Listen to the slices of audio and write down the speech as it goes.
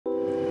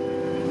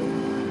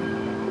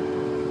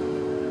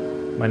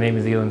My name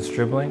is Eeland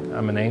Stribling.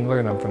 I'm an angler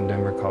and I'm from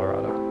Denver,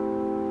 Colorado.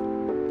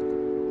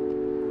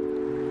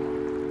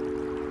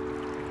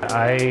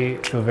 I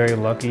feel very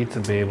lucky to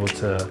be able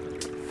to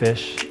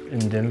fish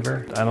in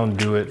Denver. I don't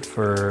do it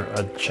for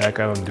a check,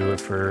 I don't do it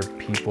for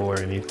people or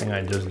anything.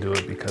 I just do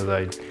it because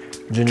I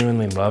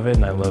genuinely love it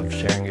and I love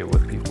sharing it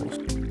with people.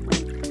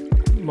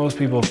 Most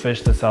people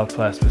fish the South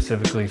Platte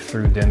specifically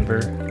through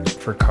Denver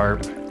for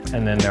carp,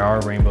 and then there are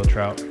rainbow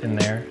trout in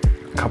there.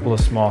 A couple of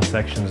small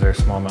sections are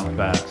smallmouth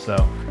bass,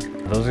 so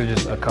those are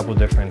just a couple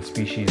different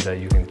species that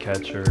you can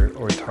catch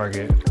or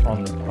target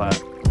on the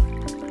Platte.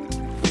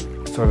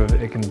 Sort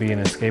of, it can be an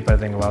escape. I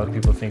think a lot of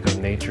people think of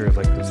nature as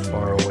like this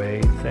far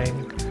away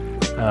thing,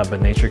 but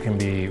nature can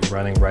be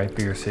running right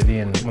through your city.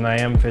 And when I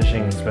am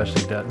fishing,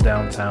 especially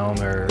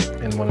downtown or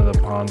in one of the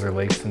ponds or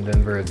lakes in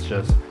Denver, it's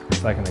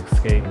like an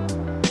escape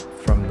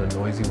from the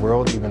noisy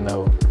world, even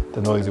though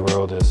the noisy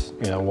world is,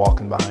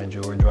 walking behind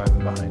you or driving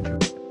behind you.